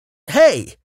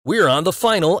Hey, we're on the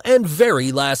final and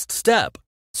very last step.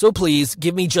 So please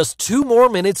give me just 2 more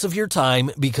minutes of your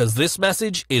time because this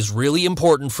message is really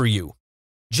important for you.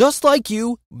 Just like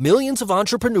you, millions of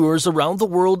entrepreneurs around the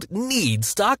world need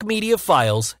stock media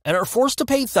files and are forced to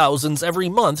pay thousands every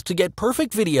month to get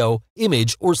perfect video,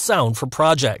 image, or sound for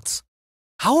projects.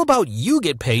 How about you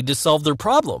get paid to solve their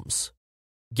problems?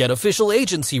 Get official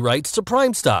agency rights to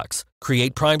PrimeStocks,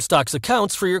 create PrimeStocks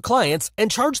accounts for your clients,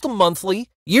 and charge them monthly,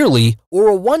 yearly, or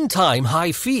a one-time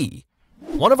high fee.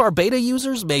 One of our beta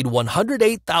users made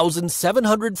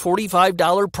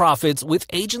 $108,745 profits with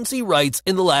agency rights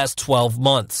in the last 12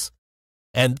 months.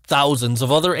 And thousands of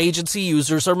other agency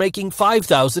users are making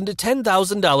 $5,000 to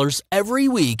 $10,000 every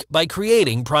week by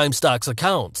creating PrimeStocks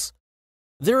accounts.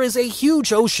 There is a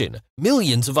huge ocean,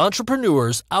 millions of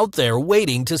entrepreneurs out there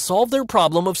waiting to solve their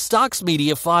problem of stocks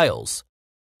media files.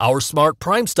 Our smart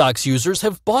PrimeStocks users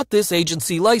have bought this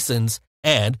agency license,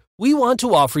 and we want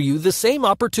to offer you the same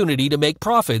opportunity to make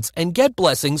profits and get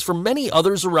blessings from many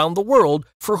others around the world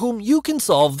for whom you can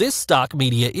solve this stock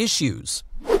media issues.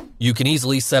 You can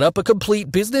easily set up a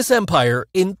complete business empire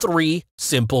in 3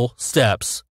 simple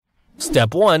steps.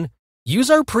 Step 1.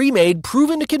 Use our pre-made,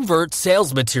 proven-to-convert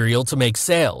sales material to make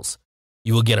sales.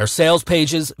 You will get our sales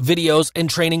pages, videos, and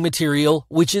training material,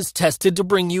 which is tested to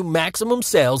bring you maximum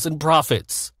sales and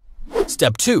profits.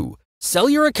 Step 2. Sell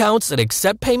your accounts and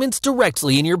accept payments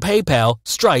directly in your PayPal,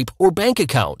 Stripe, or bank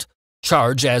account.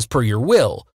 Charge as per your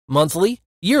will, monthly,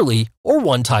 yearly, or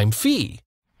one-time fee.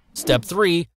 Step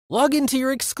 3. Log into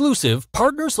your exclusive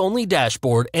partners-only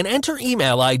dashboard and enter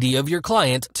email ID of your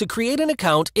client to create an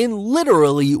account in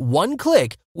literally 1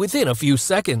 click within a few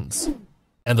seconds.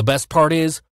 And the best part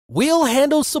is, we'll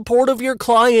handle support of your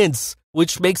clients,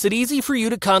 which makes it easy for you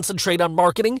to concentrate on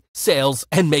marketing, sales,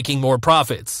 and making more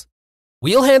profits.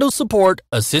 We'll handle support,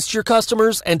 assist your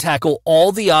customers, and tackle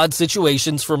all the odd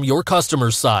situations from your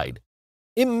customer's side.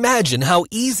 Imagine how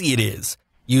easy it is.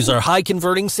 Use our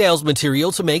high-converting sales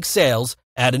material to make sales,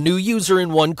 add a new user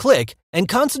in 1 click, and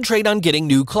concentrate on getting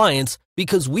new clients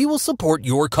because we will support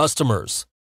your customers.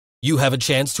 You have a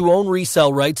chance to own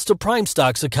resale rights to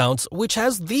PrimeStocks accounts, which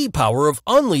has the power of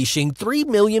unleashing 3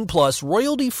 million plus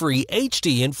royalty-free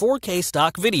HD and 4K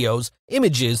stock videos,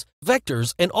 images,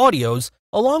 vectors, and audios,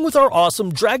 along with our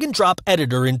awesome drag-and-drop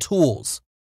editor and tools.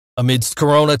 Amidst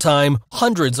Corona time,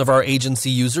 hundreds of our agency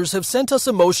users have sent us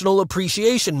emotional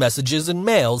appreciation messages and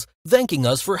mails thanking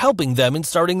us for helping them in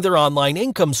starting their online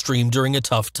income stream during a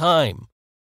tough time.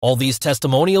 All these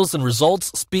testimonials and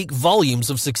results speak volumes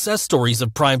of success stories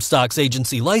of PrimeStocks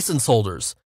agency license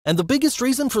holders, and the biggest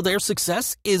reason for their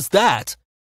success is that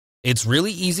it's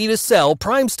really easy to sell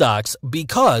PrimeStocks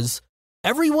because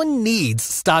everyone needs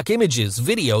stock images,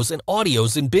 videos, and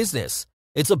audios in business.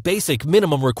 It's a basic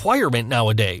minimum requirement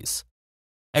nowadays.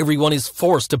 Everyone is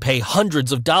forced to pay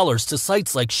hundreds of dollars to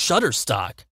sites like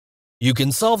Shutterstock. You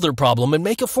can solve their problem and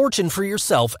make a fortune for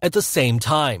yourself at the same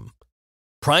time.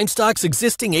 PrimeStocks'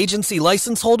 existing agency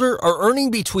license holder are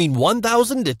earning between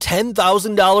 $1,000 to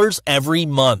 $10,000 every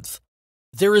month.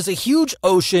 There is a huge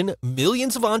ocean,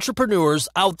 millions of entrepreneurs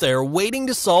out there waiting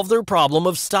to solve their problem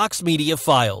of stocks media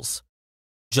files.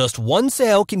 Just 1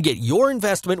 sale can get your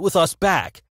investment with us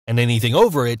back, and anything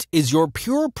over it is your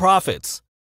pure profits.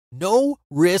 No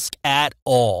risk at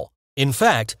all. In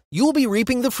fact, you'll be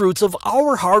reaping the fruits of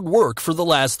our hard work for the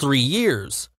last 3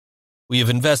 years. We have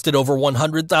invested over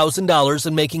 $100,000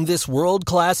 in making this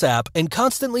world-class app and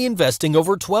constantly investing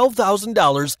over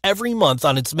 $12,000 every month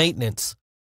on its maintenance.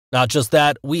 Not just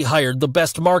that, we hired the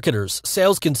best marketers,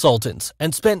 sales consultants,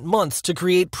 and spent months to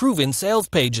create proven sales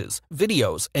pages,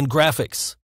 videos, and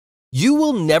graphics. You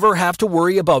will never have to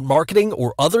worry about marketing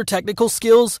or other technical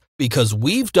skills because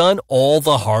we've done all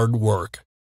the hard work.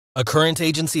 A current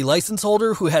agency license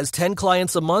holder who has 10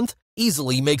 clients a month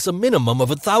easily makes a minimum of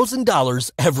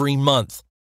 $1,000 every month.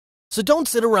 So don't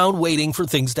sit around waiting for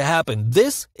things to happen.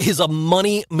 This is a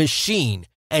money machine,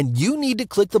 and you need to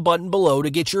click the button below to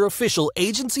get your official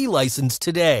agency license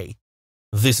today.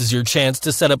 This is your chance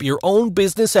to set up your own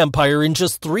business empire in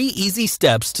just 3 easy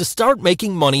steps to start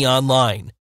making money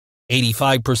online.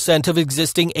 85% of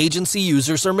existing agency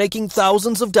users are making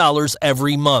thousands of dollars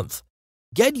every month.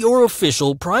 Get your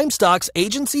official PrimeStocks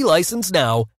agency license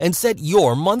now and set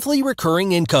your monthly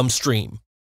recurring income stream.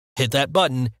 Hit that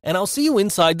button and I'll see you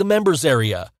inside the members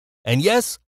area. And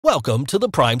yes, welcome to the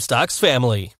PrimeStocks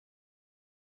family.